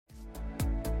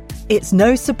It's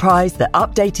no surprise that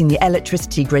updating the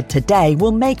electricity grid today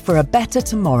will make for a better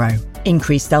tomorrow.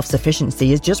 Increased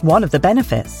self-sufficiency is just one of the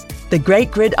benefits. The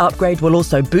Great Grid Upgrade will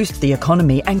also boost the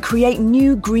economy and create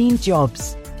new green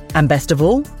jobs. And best of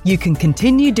all, you can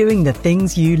continue doing the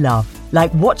things you love,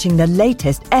 like watching the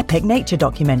latest epic nature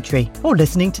documentary or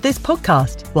listening to this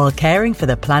podcast while caring for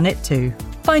the planet too.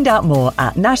 Find out more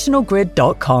at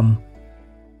nationalgrid.com.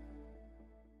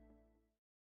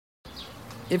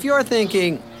 If you're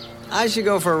thinking, I should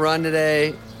go for a run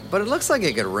today, but it looks like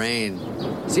it could rain,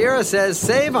 Sierra says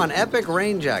save on epic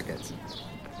rain jackets.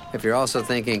 If you're also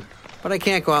thinking, but I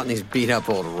can't go out in these beat-up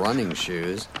old running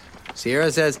shoes, Sierra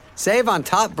says save on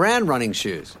top brand running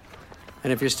shoes.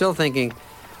 And if you're still thinking,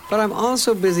 but I'm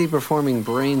also busy performing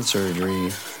brain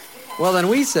surgery, well then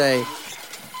we say,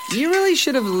 you really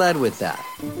should have led with that.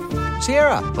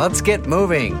 Sierra, let's get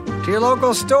moving to your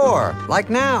local store, like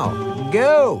now.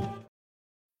 Go!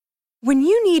 When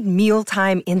you need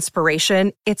mealtime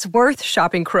inspiration, it's worth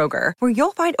shopping Kroger, where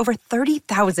you'll find over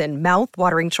 30,000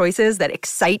 mouth-watering choices that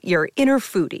excite your inner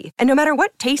foodie. And no matter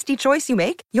what tasty choice you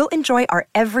make, you'll enjoy our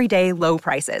everyday low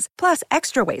prices, plus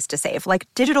extra ways to save, like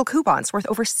digital coupons worth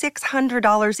over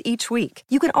 $600 each week.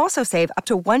 You can also save up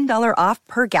to $1 off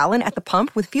per gallon at the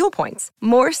pump with fuel points.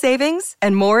 More savings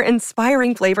and more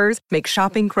inspiring flavors make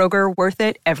shopping Kroger worth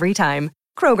it every time.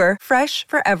 Kroger, fresh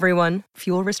for everyone.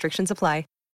 Fuel restrictions apply.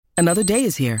 Another day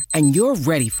is here, and you're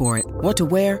ready for it. What to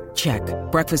wear? Check.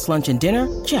 Breakfast, lunch, and dinner?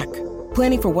 Check.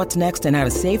 Planning for what's next and how to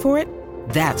save for it?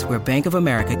 That's where Bank of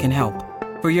America can help.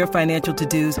 For your financial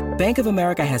to-dos, Bank of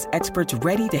America has experts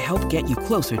ready to help get you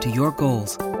closer to your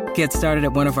goals. Get started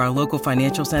at one of our local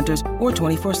financial centers or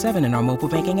 24/7 in our mobile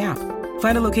banking app.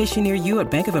 Find a location near you at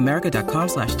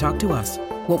bankofamerica.com/talktous.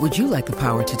 What would you like the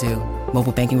power to do?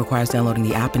 Mobile banking requires downloading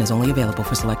the app and is only available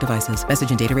for select devices.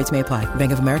 Message and data rates may apply.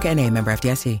 Bank of America N.A., member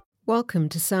FDIC. Welcome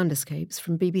to Sound Escapes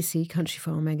from BBC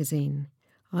Countryfile magazine.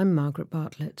 I'm Margaret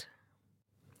Bartlett.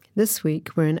 This week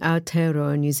we're in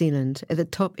Aotearoa, New Zealand, at the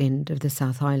top end of the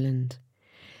South Island.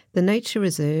 The nature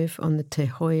reserve on the Te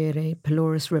Hoere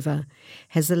Pelorus River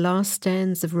has the last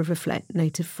stands of river flat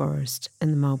native forest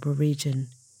in the Marlborough region.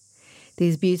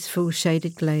 These beautiful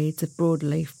shaded glades of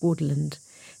broadleaf woodland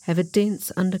have a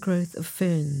dense undergrowth of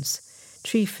ferns,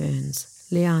 tree ferns,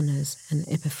 lianas and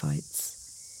epiphytes.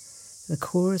 The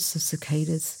chorus of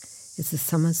cicadas is the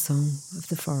summer song of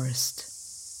the forest.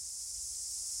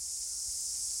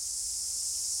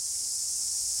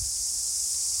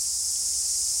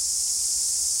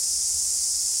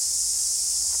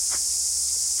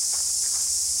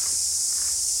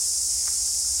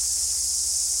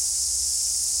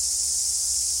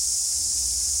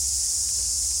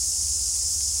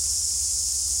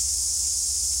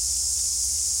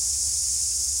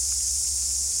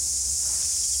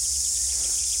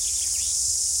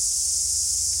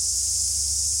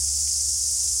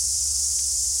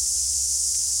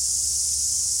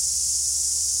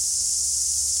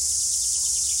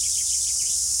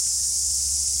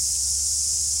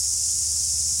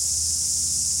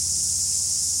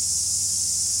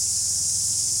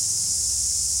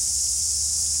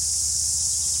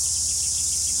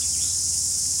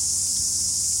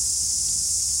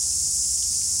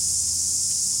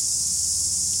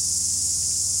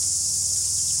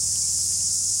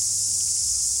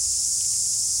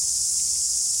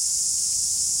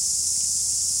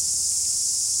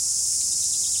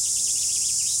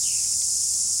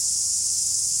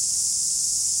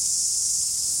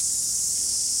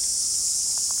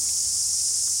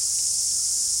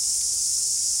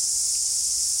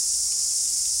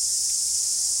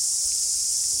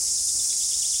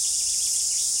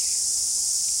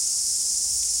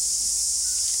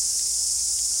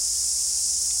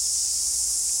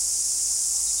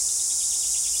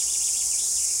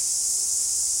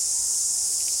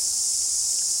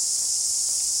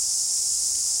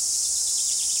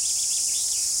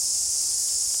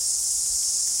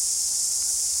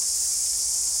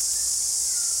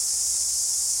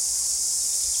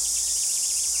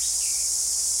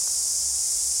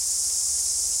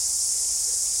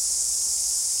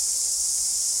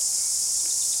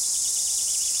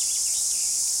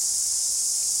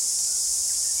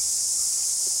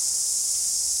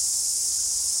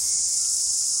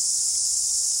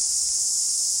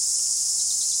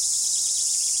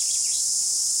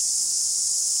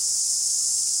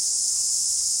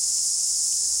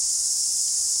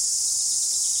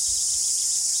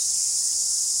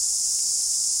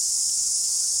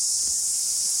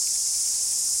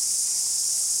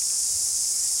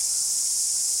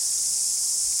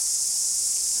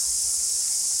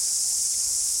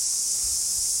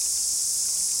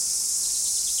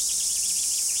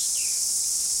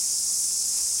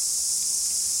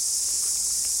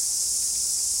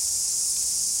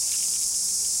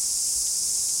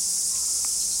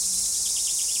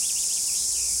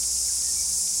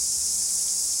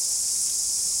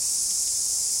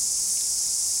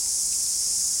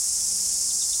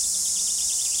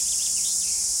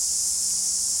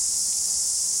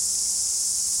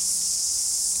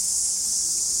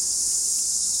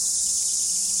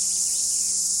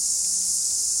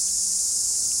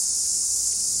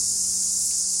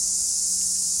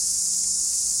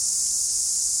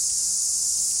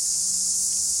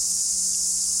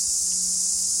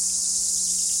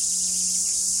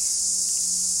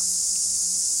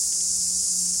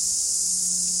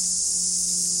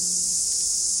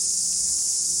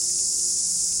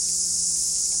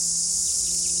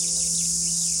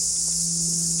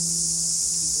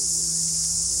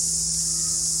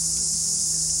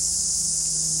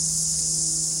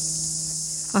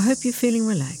 I hope you're feeling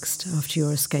relaxed after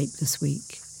your escape this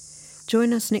week.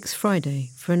 Join us next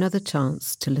Friday for another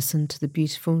chance to listen to the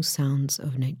beautiful sounds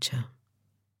of nature.